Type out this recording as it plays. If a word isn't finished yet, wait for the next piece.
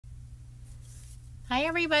Hi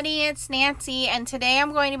everybody, it's Nancy, and today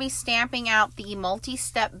I'm going to be stamping out the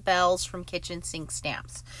multi-step bells from Kitchen Sink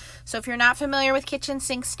Stamps. So if you're not familiar with Kitchen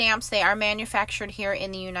Sink Stamps, they are manufactured here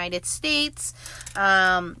in the United States.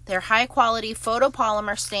 They're high quality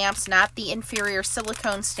photopolymer stamps, not the inferior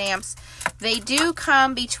silicone stamps. They do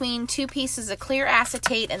come between two pieces of clear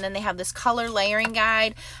acetate, and then they have this color layering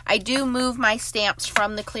guide. I do move my stamps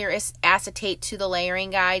from the clear acetate to the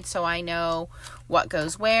layering guide so I know what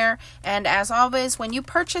goes where. And as always, when you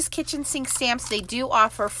purchase Kitchen Sink Stamps, they do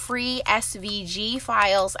offer free SVG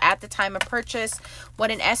files at the time of purchase.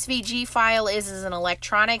 What an SVG file is an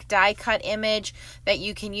electronic die cut image that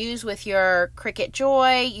you can use with your Cricut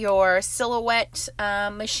Joy, your Silhouette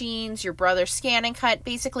machines, your Brother Scan and Cut,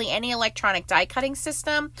 basically any electronic die cutting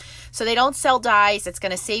system. So they don't sell dies. It's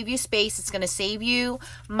going to save you space, it's going to save you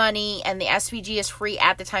money, and the SVG is free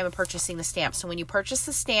at the time of purchasing the stamp. So when you purchase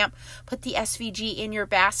the stamp, put the SVG in your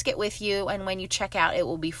basket with you, and when you check out, it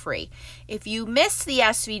will be free. If you miss the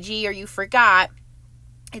SVG or you forgot,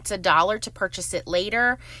 it's $1 to purchase it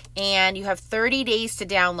later, and you have 30 days to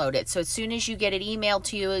download it. So as soon as you get it emailed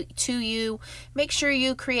to you, make sure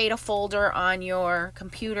you create a folder on your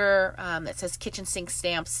computer that says Kitchen Sink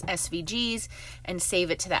Stamps SVGs and save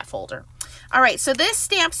it to that folder. All right, so this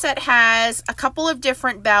stamp set has a couple of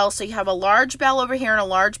different bells. So you have a large bell over here and a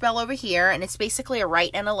large bell over here, and it's basically a right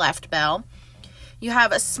and a left bell. You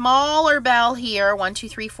have a smaller bell here, 1, 2,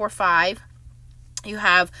 3, 4, 5. You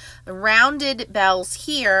have the rounded bells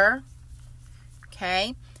here,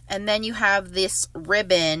 okay? And then you have this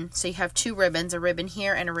ribbon. So you have two ribbons, a ribbon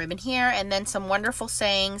here and a ribbon here, and then some wonderful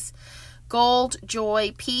sayings: gold,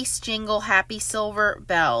 joy, peace, jingle, happy, silver,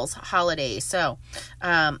 bells, holidays. So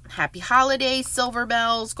happy holidays, silver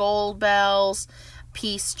bells, gold bells,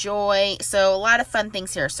 peace, joy. So a lot of fun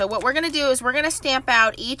things here. So what we're going to do is we're going to stamp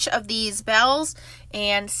out each of these bells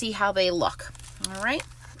and see how they look. All right.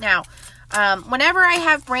 Now, whenever I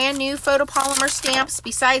have brand new photopolymer stamps,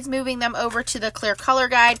 besides moving them over to the clear color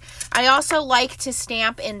guide, I also like to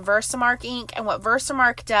stamp in Versamark ink. And what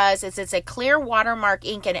Versamark does is it's a clear watermark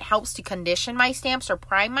ink, and it helps to condition my stamps or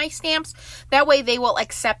prime my stamps. That way they will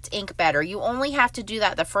accept ink better. You only have to do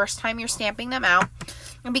that the first time you're stamping them out.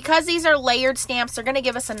 And because these are layered stamps, they're going to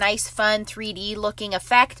give us a nice, fun 3D looking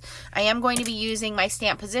effect. I am going to be using my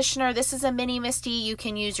stamp positioner. This is a Mini Misty. You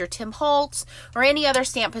can use your Tim Holtz or any other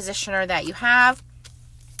stamp positioner that you have.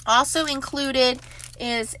 Also included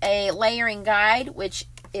is a layering guide, which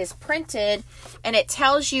is printed, and it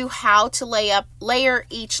tells you how to layer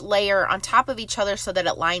each layer on top of each other so that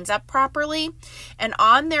it lines up properly. And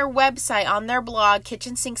on their website, on their blog,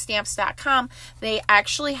 kitchensinkstamps.com, they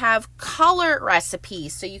actually have color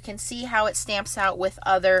recipes, so you can see how it stamps out with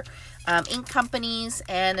other ink companies,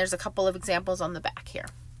 and there's a couple of examples on the back here.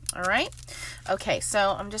 All right, okay,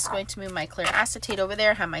 so I'm just going to move my clear acetate over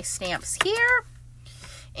there, have my stamps here.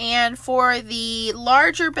 And for the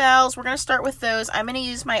larger bells, we're going to start with those. I'm going to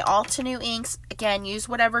use my Altenew inks. Again, use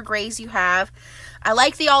whatever grays you have. I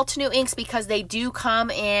like the Altenew inks because they do come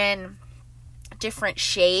in different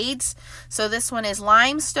shades. So this one is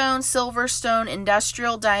limestone, silverstone,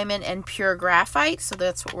 industrial diamond, and pure graphite. So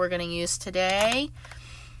that's what we're going to use today.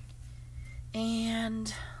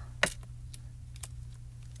 And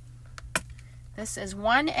this is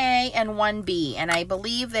 1A and 1B, and I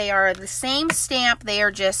believe they are the same stamp. They are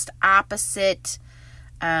just opposite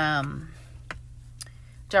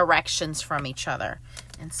directions from each other.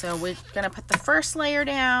 And so we're going to put the first layer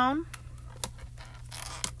down.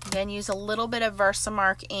 Again, use a little bit of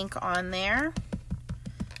Versamark ink on there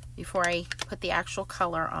before I put the actual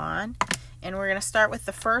color on. And we're going to start with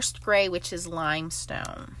the first gray, which is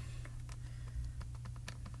limestone.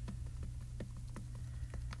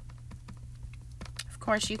 Of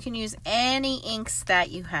course, you can use any inks that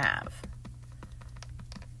you have.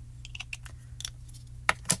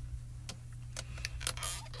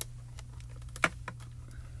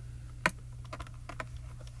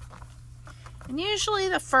 And usually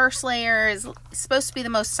the first layer is supposed to be the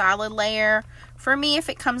most solid layer. For me, if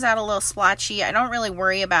it comes out a little splotchy, I don't really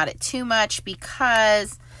worry about it too much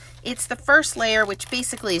because it's the first layer, which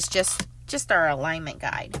basically is just our alignment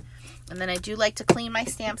guide. And then I do like to clean my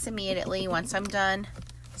stamps immediately once I'm done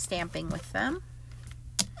stamping with them.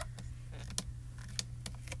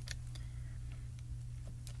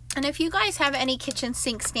 And if you guys have any kitchen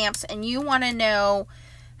sink stamps and you want to know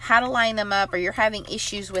how to line them up or you're having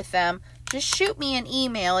issues with them, just shoot me an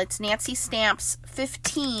email. It's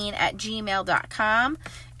nancystamps15@gmail.com.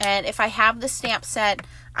 And if I have the stamp set,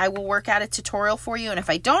 I will work out a tutorial for you. And if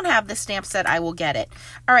I don't have the stamp set, I will get it.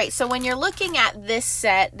 All right, so when you're looking at this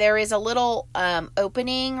set, there is a little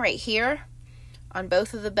opening right here on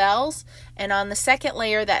both of the bells. And on the second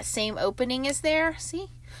layer, that same opening is there. See?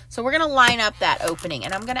 So we're going to line up that opening.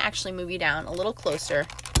 And I'm going to actually move you down a little closer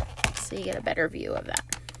so you get a better view of that.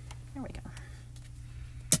 There we go.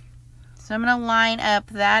 So I'm going to line up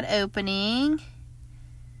that opening.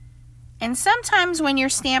 And sometimes when you're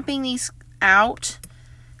stamping these out,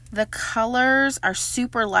 the colors are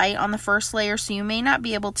super light on the first layer, so you may not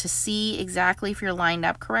be able to see exactly if you're lined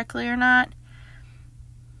up correctly or not.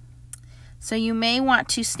 So you may want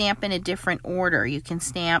to stamp in a different order. You can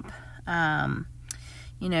stamp, 2,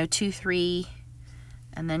 3,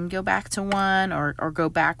 and then go back to 1, or go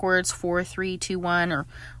backwards, 4, 3, 2, 1, or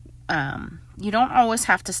you don't always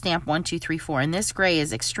have to stamp 1, 2, 3, 4. And this gray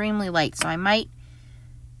is extremely light, so I might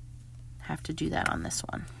have to do that on this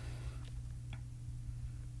one.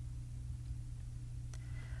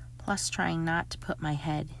 Plus trying not to put my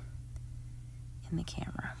head in the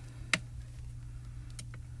camera.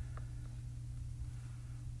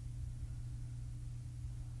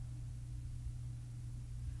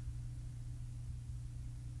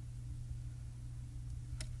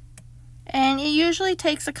 And it usually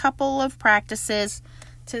takes a couple of practices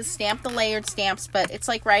to stamp the layered stamps, but it's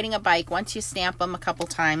like riding a bike. Once you stamp them a couple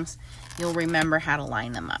times, you'll remember how to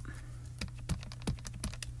line them up.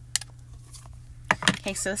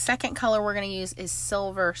 Okay, so the second color we're going to use is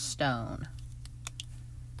Silver Stone.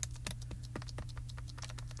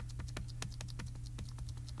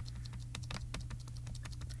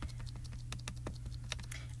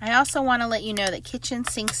 I also want to let you know that Kitchen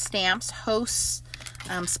Sink Stamps hosts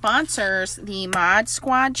sponsors the Mod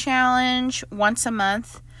Squad Challenge once a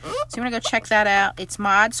month. So you want to go check that out. It's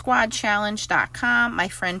modsquadchallenge.com. My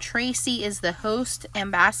friend Tracy is the host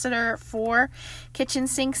ambassador for Kitchen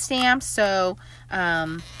Sink Stamps. So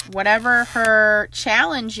whatever her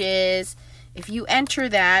challenge is, if you enter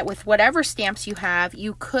that with whatever stamps you have,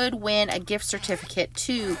 you could win a gift certificate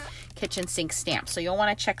to Kitchen Sink Stamps. So you'll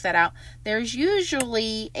want to check that out. There's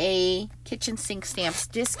usually a Kitchen Sink Stamps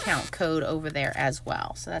discount code over there as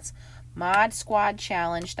well. So that's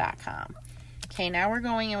modsquadchallenge.com. Okay, now we're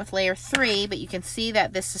going in with layer 3, but you can see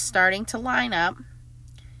that this is starting to line up.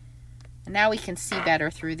 And now we can see better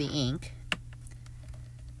through the ink.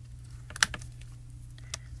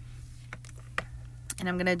 And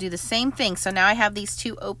I'm going to do the same thing. So now I have these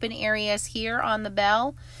 2 open areas here on the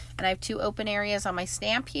bell, and I have 2 open areas on my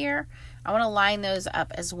stamp here. I want to line those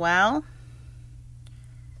up as well.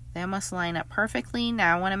 They must line up perfectly.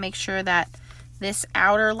 Now I want to make sure that this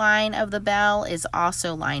outer line of the bell is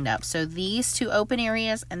also lined up. So these 2 open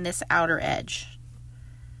areas and this outer edge.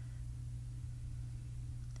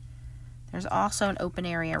 There's also an open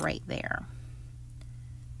area right there.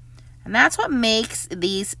 And that's what makes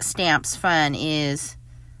these stamps fun, is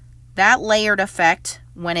that layered effect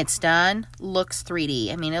when it's done looks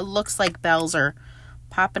 3D. I mean, it looks like bells are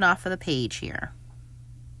popping off of the page here.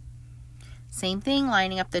 Same thing,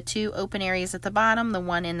 lining up the 2 open areas at the bottom, the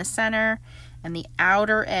one in the center, and the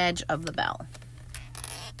outer edge of the bell.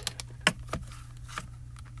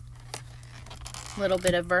 Little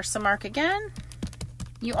bit of Versamark again.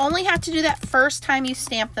 You only have to do that first time you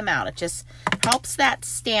stamp them out. It just helps that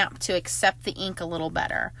stamp to accept the ink a little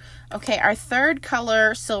better. Okay, our third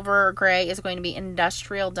color, silver or gray, is going to be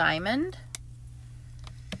Industrial Diamond.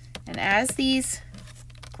 And as these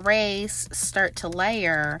grays start to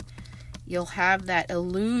layer, you'll have that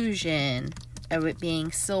illusion of it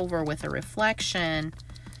being silver with a reflection,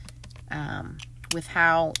 with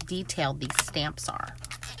how detailed these stamps are.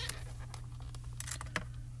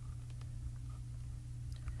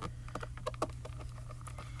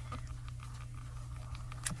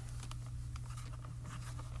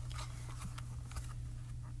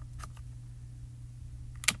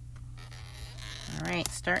 Alright,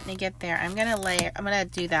 starting to get there. I'm gonna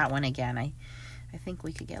do that one again. I think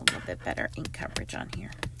we could get a little bit better ink coverage on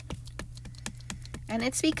here. And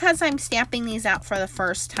it's because I'm stamping these out for the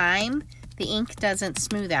first time. The ink doesn't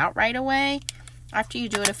smooth out right away. After you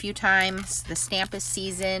do it a few times, the stamp is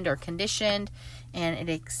seasoned or conditioned, and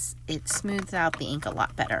it smooths out the ink a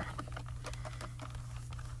lot better.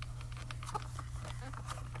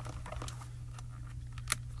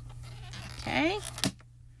 Okay.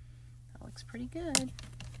 That looks pretty good.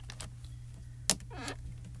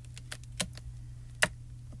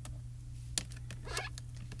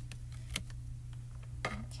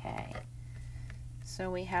 Okay, so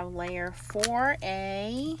we have layer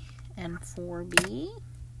 4A and 4B.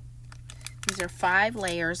 These are 5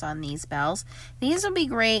 layers on these bells. These will be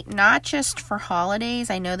great not just for holidays.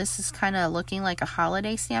 I know this is kind of looking like a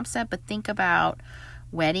holiday stamp set, but think about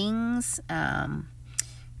weddings,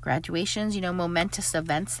 graduations, momentous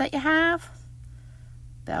events that you have.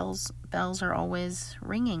 bells are always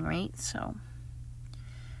ringing, right? So,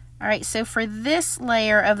 all right, so for this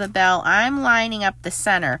layer of the bell, I'm lining up the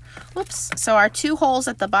center. Whoops, so our 2 holes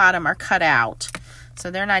at the bottom are cut out. So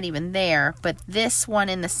they're not even there, but this one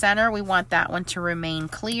in the center, we want that one to remain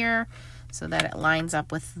clear so that it lines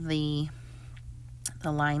up with the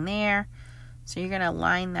line there. So you're going to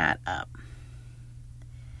line that up.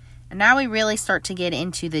 And now we really start to get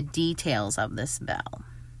into the details of this bell.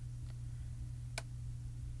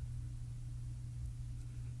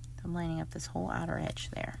 I'm lining up this whole outer edge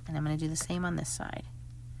there, and I'm going to do the same on this side.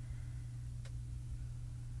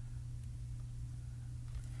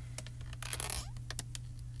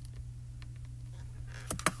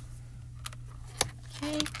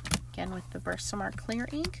 Okay, again with the Versamark clear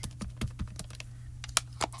ink.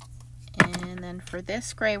 And then for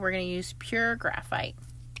this gray, we're going to use pure graphite.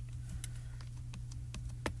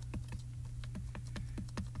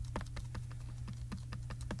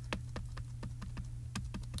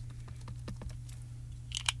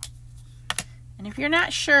 And if you're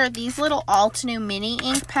not sure, these little Altenew mini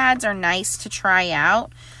ink pads are nice to try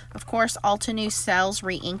out. Of course, Altenew sells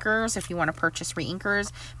re-inkers if you want to purchase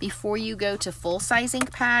re-inkers. Before you go to full-size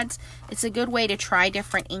ink pads, it's a good way to try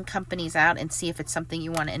different ink companies out and see if it's something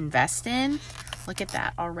you want to invest in. Look at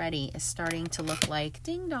that already. It's starting to look like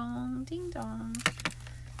ding dong, ding dong.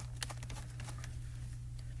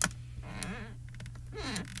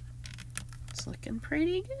 It's looking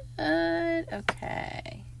pretty good.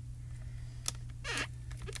 Okay.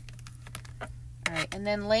 All right, and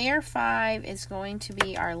then layer 5 is going to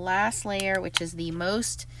be our last layer, which is the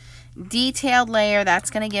most detailed layer. That's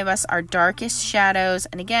going to give us our darkest shadows.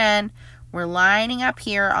 And again, we're lining up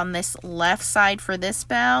here on this left side for this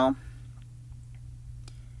bell.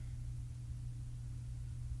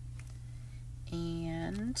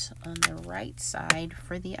 And on the right side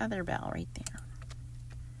for the other bell right there.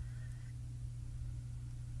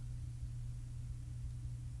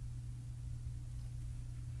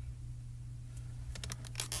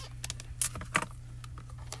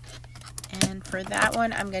 And for that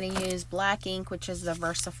one, I'm going to use black ink, which is the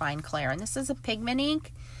VersaFine Clair. And this is a pigment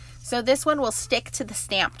ink. So this one will stick to the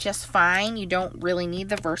stamp just fine. You don't really need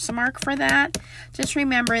the Versamark for that. Just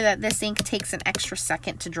remember that this ink takes an extra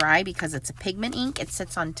second to dry because it's a pigment ink. It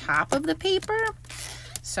sits on top of the paper.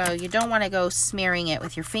 So you don't want to go smearing it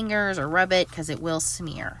with your fingers or rub it because it will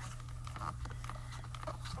smear.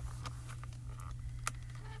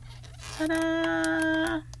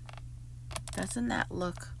 Ta-da! Doesn't that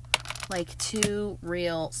look like 2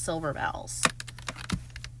 real silver bells?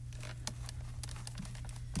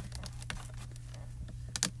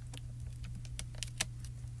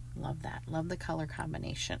 Love that. Love the color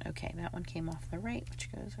combination. Okay, that one came off the right,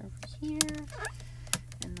 which goes over here,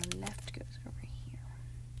 and the left goes over here.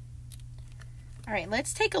 All right,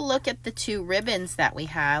 let's take a look at the 2 ribbons that we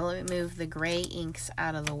have. Let me move the gray inks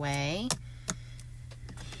out of the way.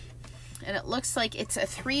 And it looks like it's a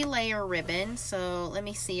 3-layer ribbon. So let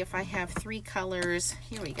me see if I have 3 colors.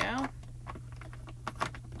 Here we go.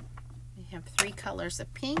 We have 3 colors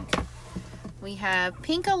of pink. We have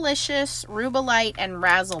Pinkalicious, Rubelite, and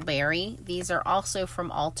Razzleberry. These are also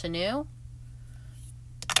from Altenew.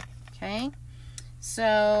 Okay.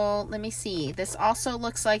 So let me see. This also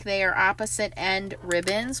looks like they are opposite end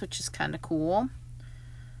ribbons, which is kind of cool.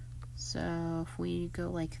 So if we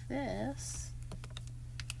go like this.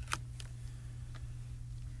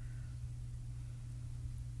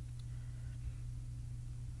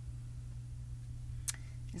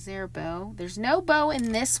 Is there a bow? There's no bow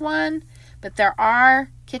in this one, but there are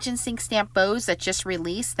kitchen sink stamp bows that just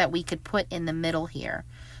released that we could put in the middle here.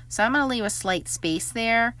 So I'm going to leave a slight space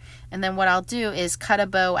there, and then what I'll do is cut a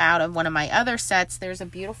bow out of one of my other sets. There's a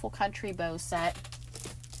beautiful country bow set.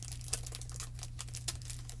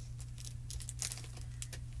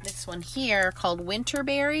 This one here called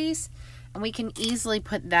Winterberries, and we can easily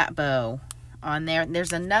put that bow on there.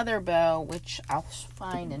 There's another bow, which I'll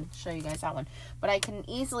find and show you guys that one. But I can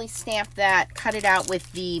easily stamp that, cut it out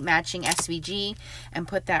with the matching SVG, and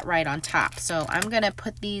put that right on top. So I'm going to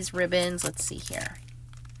put these ribbons, let's see here.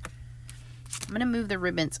 I'm going to move the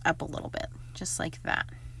ribbons up a little bit, just like that.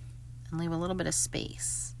 And leave a little bit of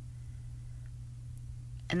space.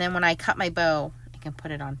 And then when I cut my bow, I can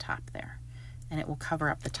put it on top there. And it will cover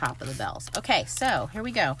up the top of the bells. Okay, so here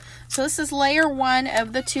we go. So this is layer 1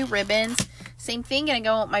 of the 2 ribbons. Same thing, gonna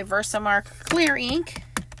go with my Versamark clear ink.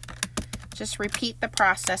 Just repeat the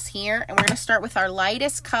process here. And we're gonna start with our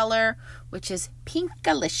lightest color, which is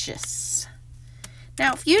Pinkalicious.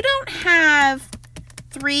 Now, if you don't have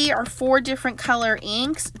 3 or 4 different color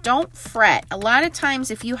inks, don't fret. A lot of times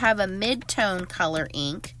if you have a mid-tone color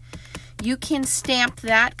ink, you can stamp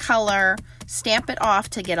that color, stamp it off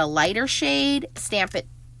to get a lighter shade, stamp it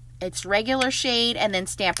its regular shade, and then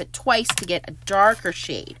stamp it twice to get a darker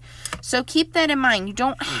shade. So keep that in mind. You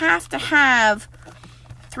don't have to have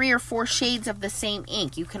 3 or 4 shades of the same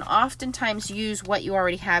ink. You can oftentimes use what you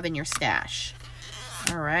already have in your stash.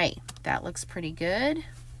 All right, that looks pretty good.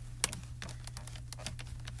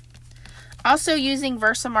 Also, using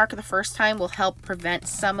Versamark the first time will help prevent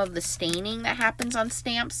some of the staining that happens on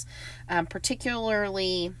stamps,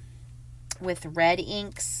 particularly with red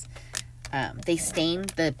inks. They stain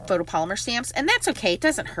the photopolymer stamps, and that's okay. It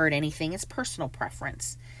doesn't hurt anything. It's personal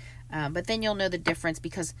preference. But then you'll know the difference,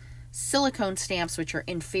 because silicone stamps, which are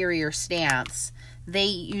inferior stamps, they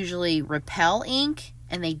usually repel ink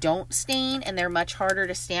and they don't stain, and they're much harder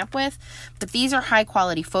to stamp with. But these are high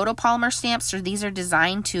quality photopolymer stamps, so these are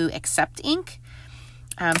designed to accept ink.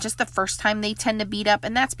 Just the first time they tend to bead up,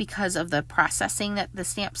 and that's because of the processing that the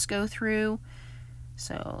stamps go through.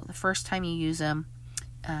 So the first time you use them,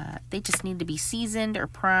 they just need to be seasoned or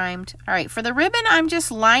primed. All right, for the ribbon, I'm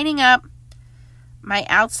just lining up my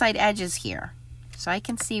outside edges here, so I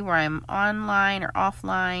can see where I'm on line or off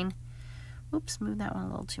line. Oops, moved that one a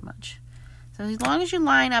little too much. So as long as you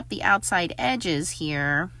line up the outside edges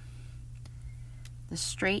here, the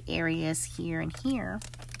straight areas here and here,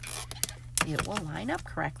 it will line up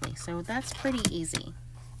correctly. So that's pretty easy.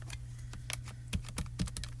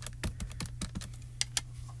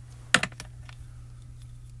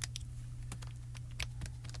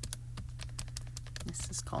 This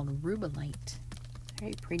is called Rubellite.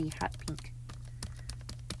 Very pretty hot pink.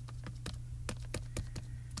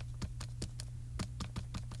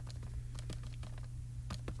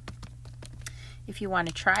 If you want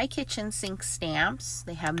to try kitchen sink stamps,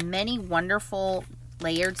 they have many wonderful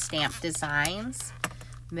layered stamp designs,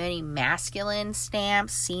 many masculine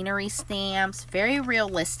stamps, scenery stamps, very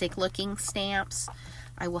realistic looking stamps.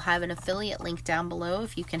 I will have an affiliate link down below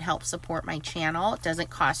if you can help support my channel. It doesn't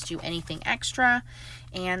cost you anything extra.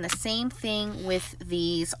 And the same thing with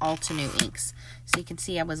these Altenew inks. So you can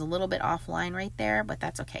see I was a little bit offline right there, but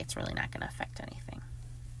that's okay. It's really not going to affect anything.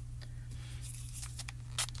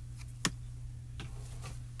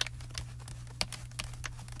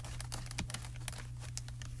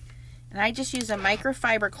 And I just use a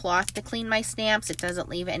microfiber cloth to clean my stamps. It doesn't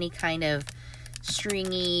leave any kind of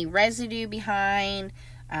stringy residue behind.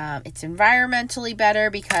 It's environmentally better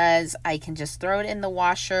because I can just throw it in the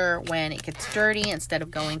washer when it gets dirty instead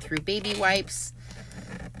of going through baby wipes.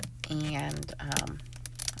 And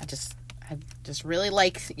I just really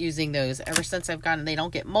like using those. Ever since I've gotten, they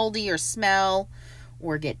don't get moldy or smell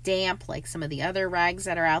or get damp like some of the other rags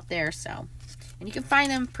that are out there. So, and you can find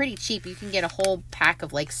them pretty cheap. You can get a whole pack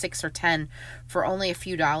of like 6 or 10 for only a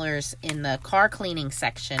few dollars in the car cleaning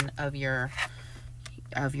section of your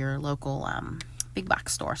local big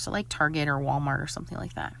box store. So like Target or Walmart or something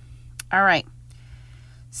like that. All right.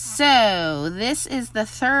 So this is the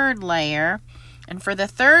third layer. And for the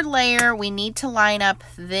third layer, we need to line up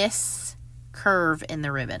this curve in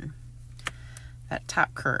the ribbon. That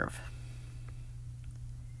top curve.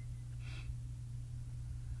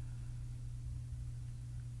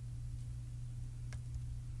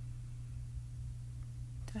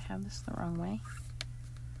 Did I have this the wrong way?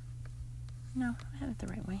 No, I had it the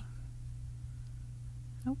right way.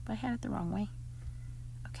 Nope, I had it the wrong way.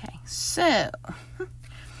 Okay, so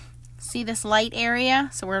see this light area?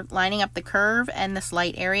 So we're lining up the curve and this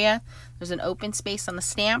light area. There's an open space on the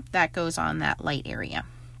stamp that goes on that light area.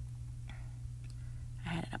 I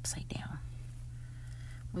had it upside down.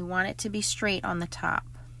 We want it to be straight on the top.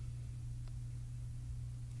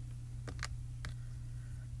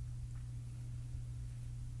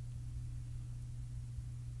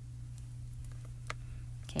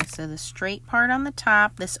 Okay, so the straight part on the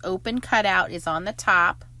top, this open cutout is on the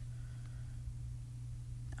top.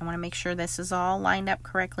 I want to make sure this is all lined up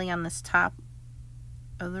correctly on this top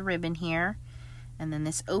of the ribbon here. And then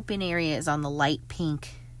this open area is on the light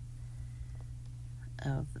pink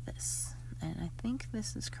of this. And I think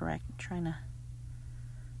this is correct. I'm trying to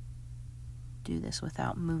do this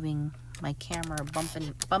without moving my camera,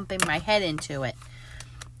 bumping my head into it.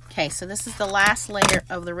 Okay, so this is the last layer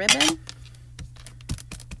of the ribbon.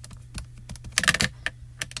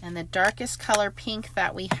 And the darkest color pink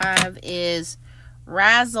that we have is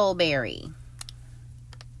Razzleberry.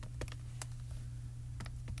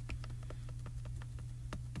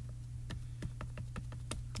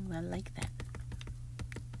 Ooh, I like that.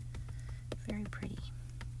 Very pretty.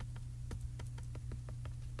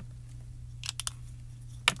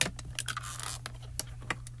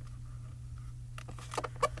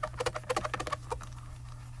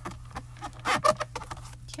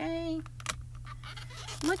 Okay.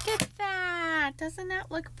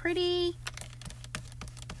 that look pretty?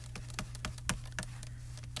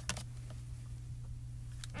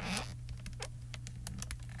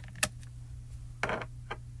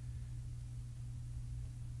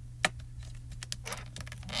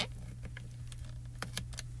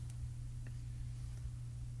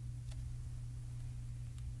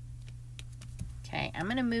 Okay, I'm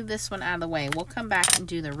going to move this one out of the way. We'll come back and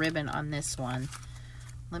do the ribbon on this one.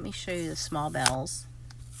 Let me show you the small bells.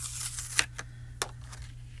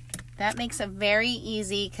 That makes a very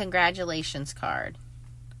easy congratulations card.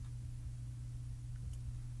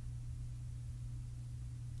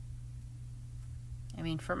 I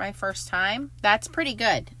mean, for my first time, that's pretty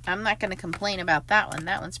good. I'm not going to complain about that one.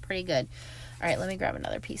 That one's pretty good. All right, let me grab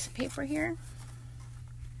another piece of paper here.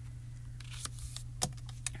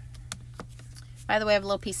 By the way, I have a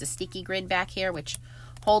little piece of sticky grid back here, which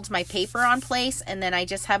holds my paper on place, and then I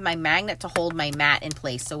just have my magnet to hold my mat in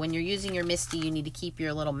place. So when you're using your MISTI, you need to keep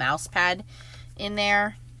your little mouse pad in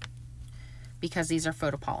there because these are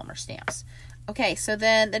photopolymer stamps. Okay, so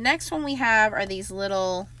then the next one we have are these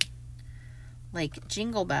little, like,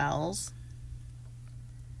 jingle bells.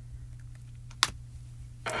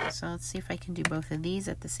 So let's see if I can do both of these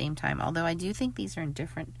at the same time, although I do think these are in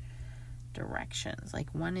different directions.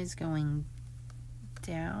 Like, one is going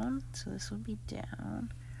down, so this would be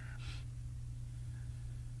down.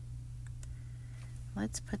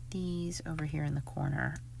 Let's put these over here in the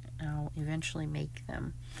corner. I'll eventually make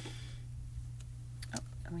them. Oh,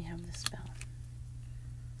 and we have this bell.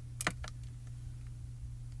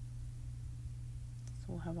 So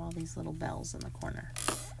we'll have all these little bells in the corner.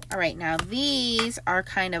 All right, now these are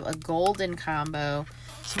kind of a golden combo.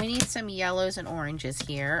 So we need some yellows and oranges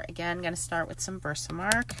here. Again, I'm going to start with some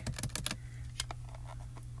Versamark.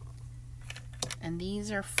 And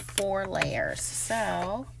these are 4 layers.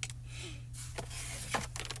 So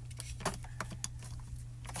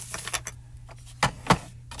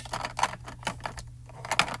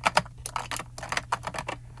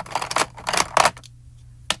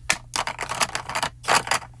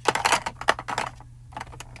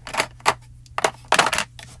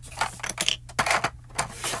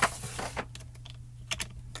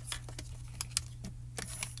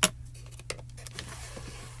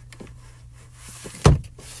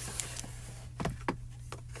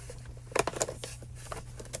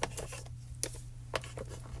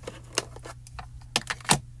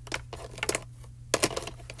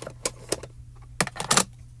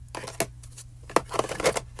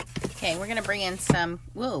okay, we're going to bring in some,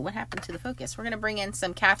 whoa, what happened to the focus? We're going to bring in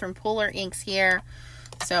some Catherine Pooler inks here.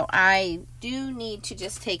 So I do need to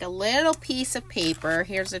just take a little piece of paper.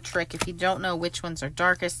 Here's a trick if you don't know which ones are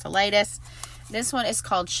darkest to lightest. This one is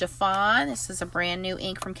called Chiffon. This is a brand new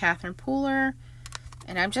ink from Catherine Pooler.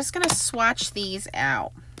 And I'm just going to swatch these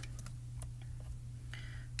out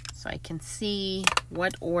so I can see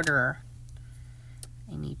what order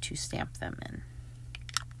I need to stamp them in.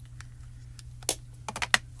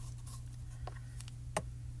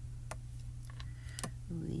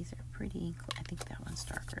 Ooh, these are pretty. I think that one's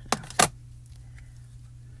darker though.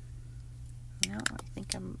 No, I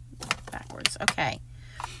think I'm backwards. Okay.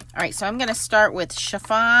 All right, so I'm going to start with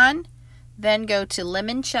Chiffon, then go to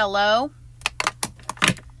Limoncello,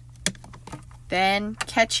 then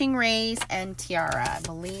Catching Rays and Tiara. I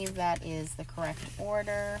believe that is the correct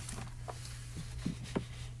order.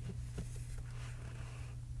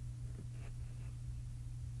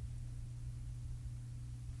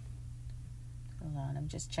 Hold on, I'm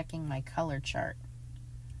just checking my color chart.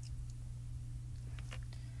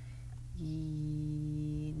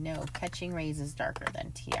 No, Catching Rays is darker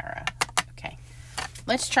than Tiara. Okay,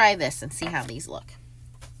 let's try this and see how these look.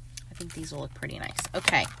 I think these will look pretty nice.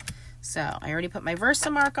 Okay, so I already put my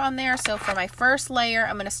Versamark on there. So for my first layer,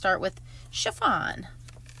 I'm going to start with Chiffon.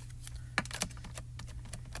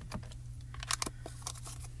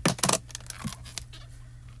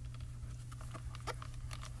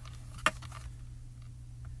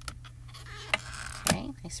 Okay,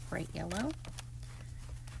 nice bright yellow.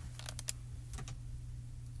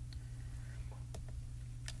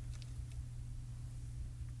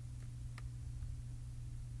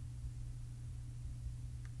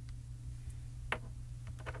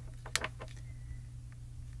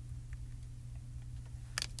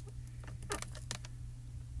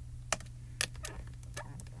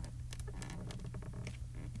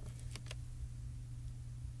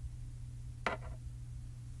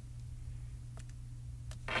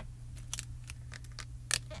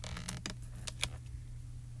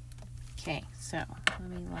 Okay, so let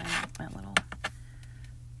me line up my little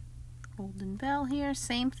golden bell here.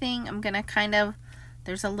 Same thing. I'm going to kind of,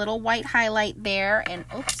 there's a little white highlight there, and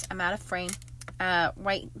oops, I'm out of frame.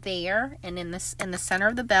 right there and in the center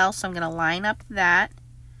of the bell, so I'm going to line up that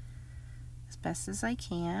as best as I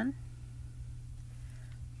can.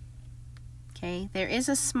 Okay, there is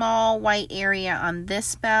a small white area on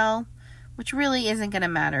this bell, which really isn't going to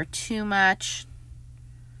matter too much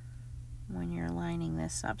when you're lining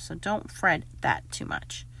this up, so don't fret that too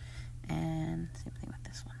much. And same thing with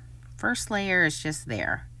this one. First layer is just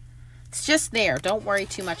there. It's just there. Don't worry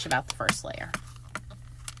too much about the first layer.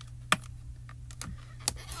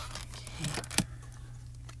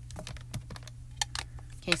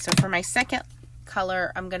 Okay, so for my second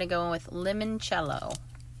color, I'm going to go with Limoncello.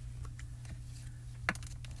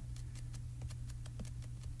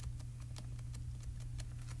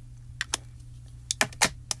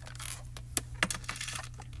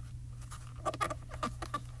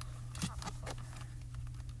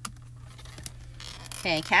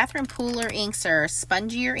 Okay, Catherine Pooler inks are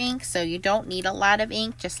spongier ink, so you don't need a lot of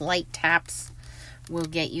ink. Just light taps will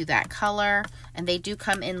get you that color. And they do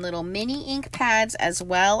come in little mini ink pads as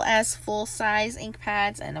well as full-size ink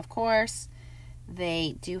pads. And of course,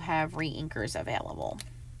 they do have re-inkers available.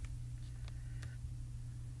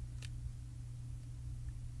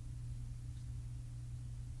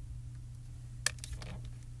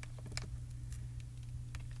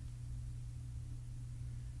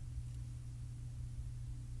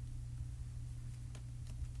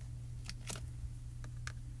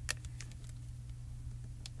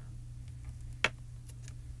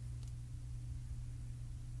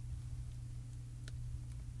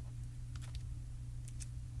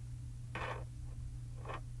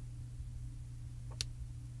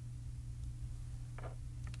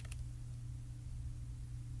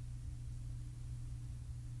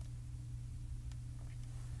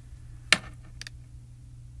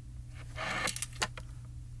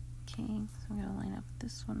 Okay, so I'm going to line up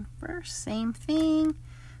this one first. Same thing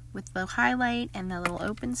with the highlight and the little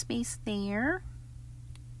open space there.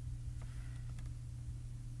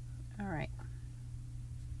 Alright.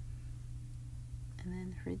 And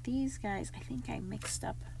then for these guys, I think I mixed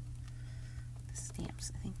up the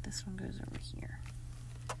stamps. I think this one goes over here.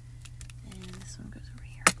 And this one goes over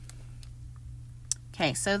here.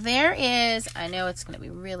 Okay, so there is, I know it's going to be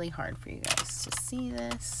really hard for you guys to see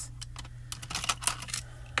this.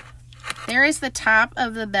 There is the top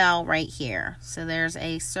of the bell right here. So there's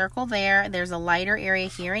a circle there. There's a lighter area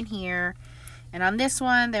here and here. And on this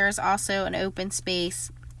one, there's also an open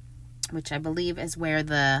space, which I believe is where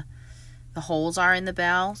the holes are in the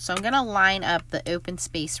bell. So I'm going to line up the open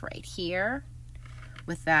space right here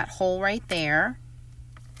with that hole right there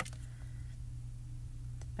as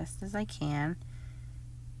best as I can.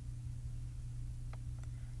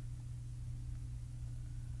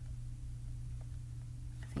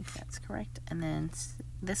 I think that's correct. And then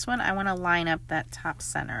this one, I want to line up that top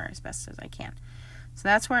center as best as I can. So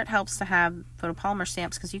that's where it helps to have photopolymer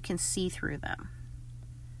stamps, because you can see through them.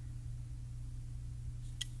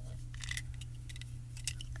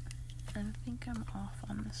 And I think I'm off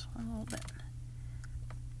on this one a little bit.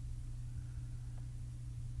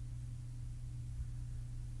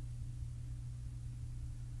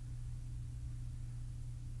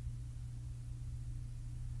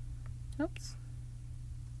 Oops.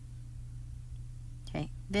 Okay,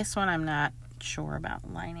 this one I'm not sure about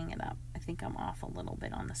lining it up. I think I'm off a little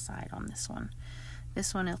bit on the side on this one.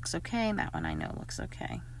 This one looks okay, and that one I know looks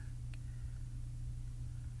okay.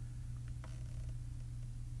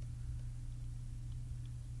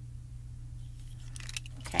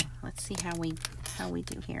 Okay, let's see how we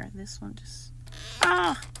do here. This one just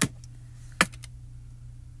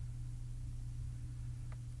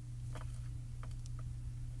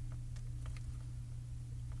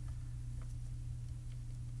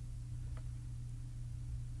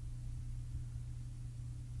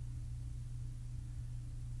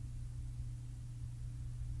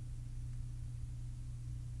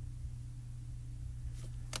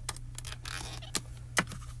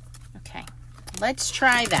let's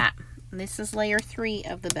try that. This is layer 3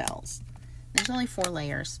 of the bells. There's only 4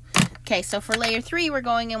 layers. Okay, so for layer 3, we're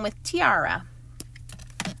going in with Tiara.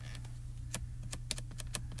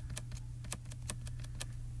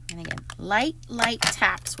 And again, light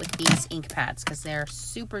taps with these ink pads because they're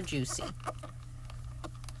super juicy.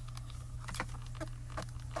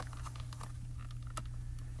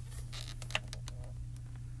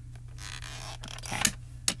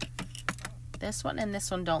 This one and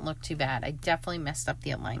this one don't look too bad. I definitely messed up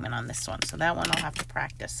the alignment on this one, so that one I'll have to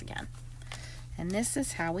practice again. And this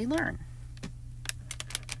is how we learn.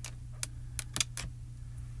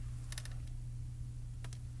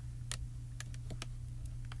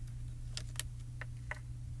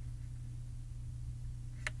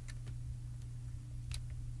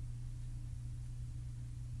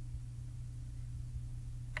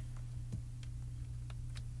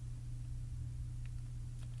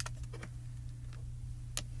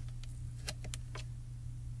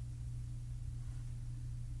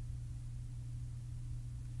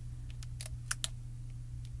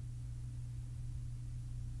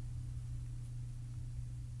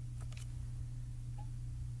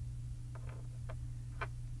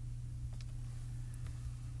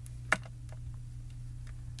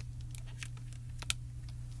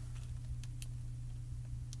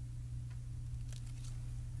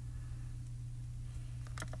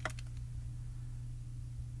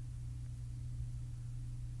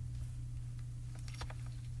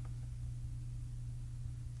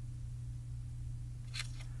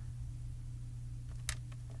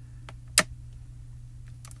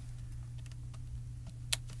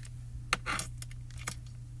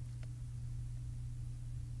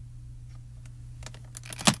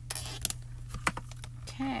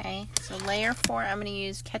 Okay, so layer 4, I'm going to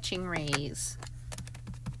use Catching Rays.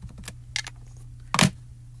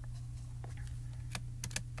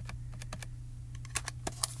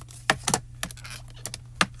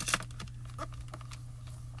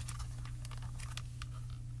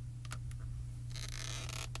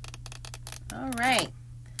 All right.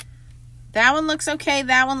 That one looks okay.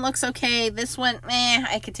 That one looks okay. This one,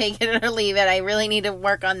 I could take it or leave it. I really need to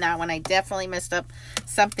work on that one. I definitely messed up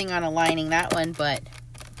something on aligning that one, but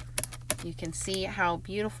you can see how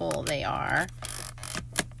beautiful they are.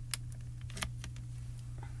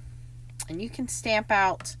 And you can stamp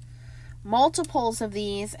out multiples of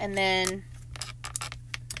these and then,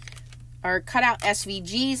 or cut out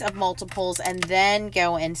SVGs of multiples and then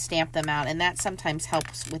go and stamp them out. And that sometimes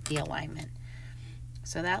helps with the alignment.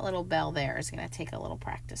 So that little bell there is going to take a little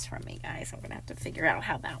practice from me, guys. I'm going to have to figure out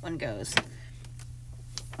how that one goes.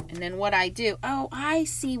 And then what I do, oh, I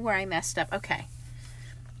see where I messed up. Okay.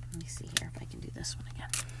 Let me see here if I can do this one again.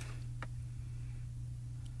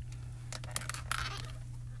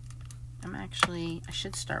 I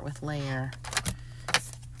should start with layer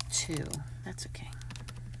 2. That's okay.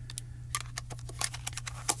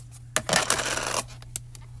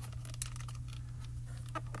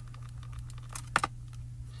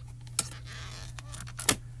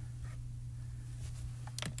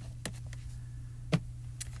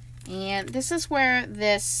 And this is where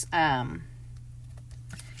this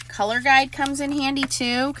color guide comes in handy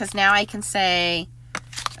too, because now I can say,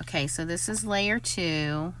 okay, so this is layer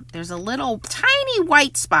 2. There's a little tiny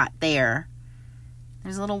white spot there.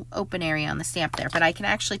 There's a little open area on the stamp there, but I can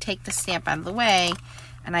actually take the stamp out of the way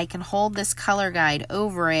and I can hold this color guide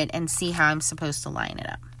over it and see how I'm supposed to line it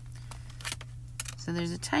up. So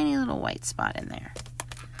there's a tiny little white spot in there.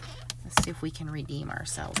 Let's see if we can redeem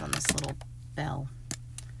ourselves on this little bell.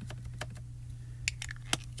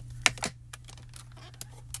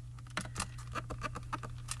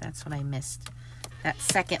 That's what I missed. That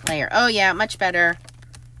second layer. Oh yeah, much better.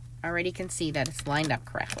 Already can see that it's lined up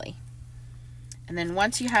correctly. And then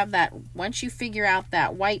once you have that, once you figure out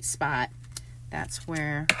that white spot, that's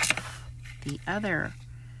where the other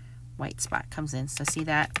white spot comes in. So see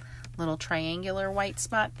that little triangular white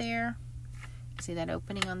spot there? See that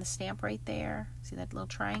opening on the stamp right there? See that little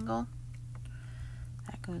triangle?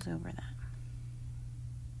 That goes over that.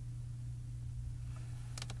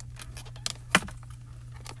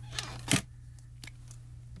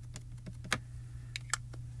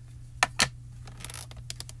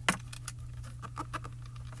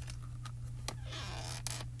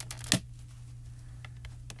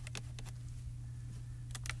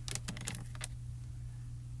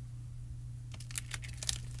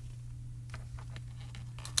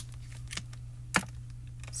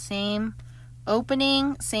 Same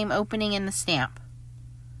opening in the stamp.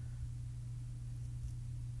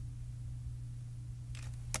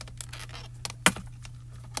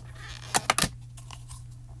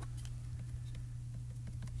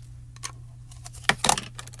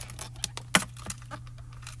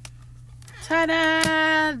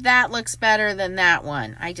 Ta-da! That looks better than that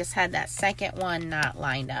one. I just had that second one not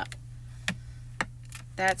lined up.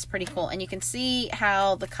 That's pretty cool. And you can see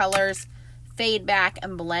how the colors fade back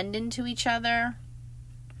and blend into each other.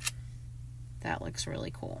 That looks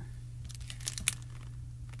really cool.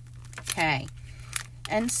 Okay.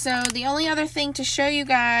 And so the only other thing to show you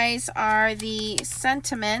guys are the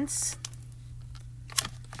sentiments.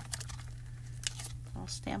 I'll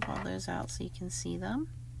stamp all those out so you can see them.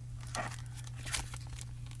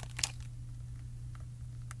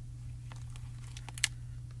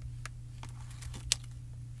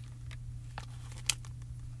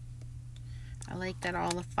 I like that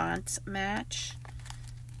all the fonts match.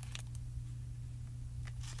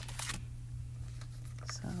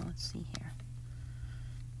 So let's see here.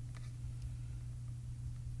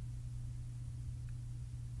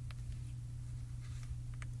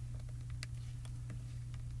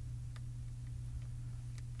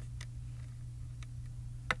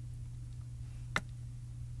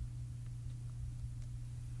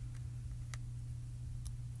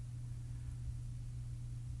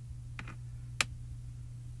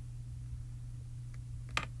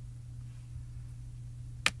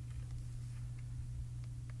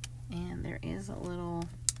 And there is a little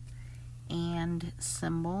and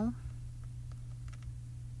symbol.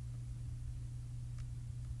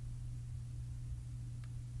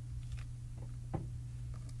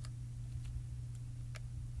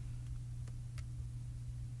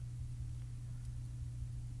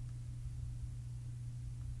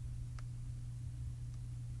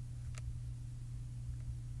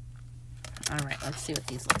 All right, let's see what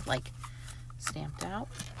these look like stamped out.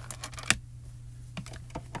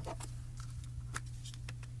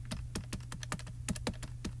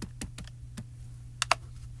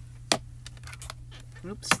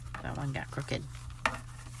 Oops, that one got crooked.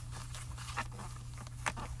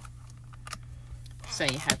 So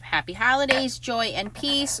you have happy holidays, joy and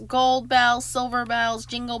peace, gold bells, silver bells,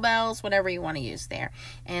 jingle bells, whatever you want to use there.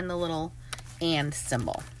 And the little and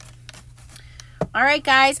symbol. All right,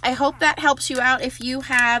 guys, I hope that helps you out if you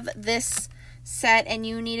have this set and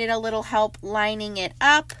you needed a little help lining it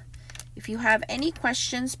up. If you have any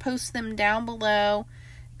questions, post them down below.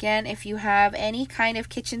 Again, if you have any kind of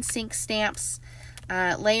kitchen sink stamps,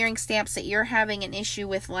 layering stamps that you're having an issue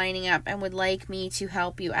with lining up and would like me to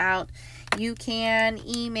help you out, you can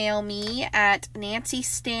email me at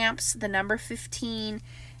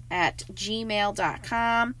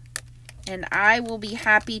nancystamps15@gmail.com, and I will be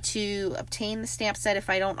happy to obtain the stamp set if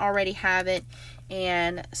I don't already have it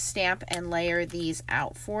and stamp and layer these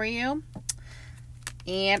out for you.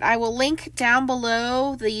 And I will link down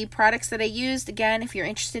below the products that I used. Again, if you're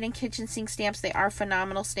interested in kitchen sink stamps, they are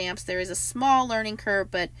phenomenal stamps. There is a small learning curve,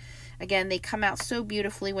 but again, they come out so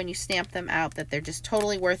beautifully when you stamp them out that they're just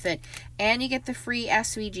totally worth it. And you get the free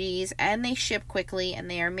SVGs, and they ship quickly, and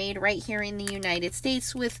they are made right here in the United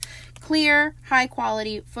States with clear,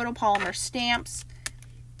 high-quality photopolymer stamps.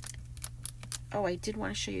 Oh, I did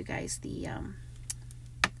want to show you guys the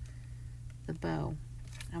bow.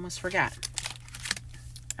 I almost forgot.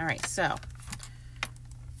 All right, so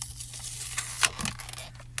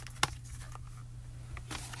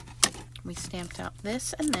we stamped out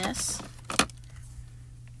this and this.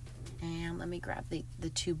 And let me grab the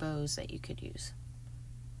two bows that you could use.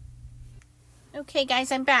 Okay,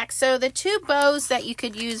 guys, I'm back. So the two bows that you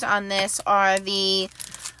could use on this are the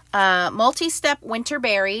multi-step winter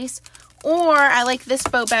berries, or I like this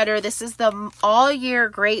bow better. This is the all year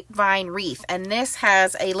grapevine wreath, and this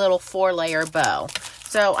has a little 4-layer bow.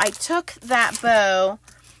 So I took that bow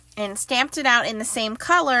and stamped it out in the same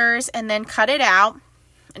colors and then cut it out.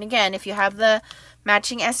 And again, if you have the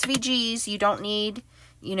matching SVGs, you don't need,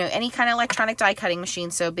 you know, any kind of electronic die cutting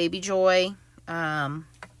machine. So Baby Joy,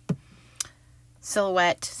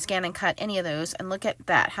 Silhouette, Scan and Cut, any of those. And look at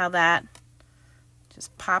that, how that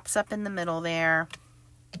just pops up in the middle there.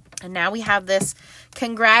 And now we have this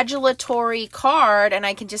congratulatory card, and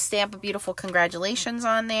I can just stamp a beautiful congratulations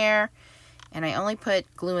on there. And I only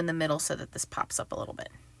put glue in the middle so that this pops up a little bit.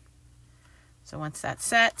 So once that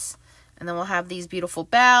sets, and then we'll have these beautiful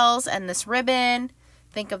bells and this ribbon.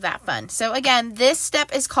 Think of that fun. So again, this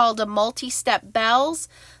step is called a multi-step bells.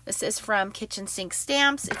 This is from Kitchen Sink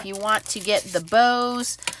Stamps. If you want to get the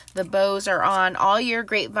bows are on all year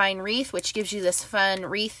grapevine wreath, which gives you this fun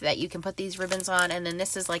wreath that you can put these ribbons on. And then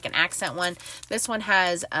this is like an accent one. This one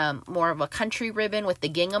has more of a country ribbon with the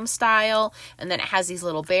gingham style. And then it has these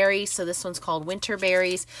little berries. So this one's called winter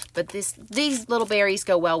berries. But these little berries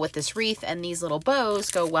go well with this wreath, and these little bows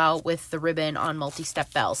go well with the ribbon on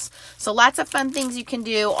multi-step bells. So lots of fun things you can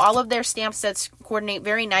do. All of their stamp sets coordinate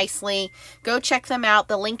very nicely. Go check them out.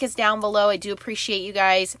 The link is down below. I do appreciate you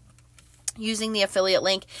guys using the affiliate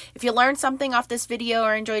link. If you learned something off this video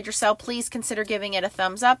or enjoyed yourself, please consider giving it a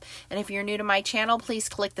thumbs up. And if you're new to my channel, please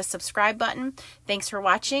click the subscribe button. Thanks for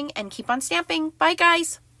watching, and keep on stamping. Bye,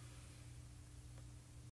 guys.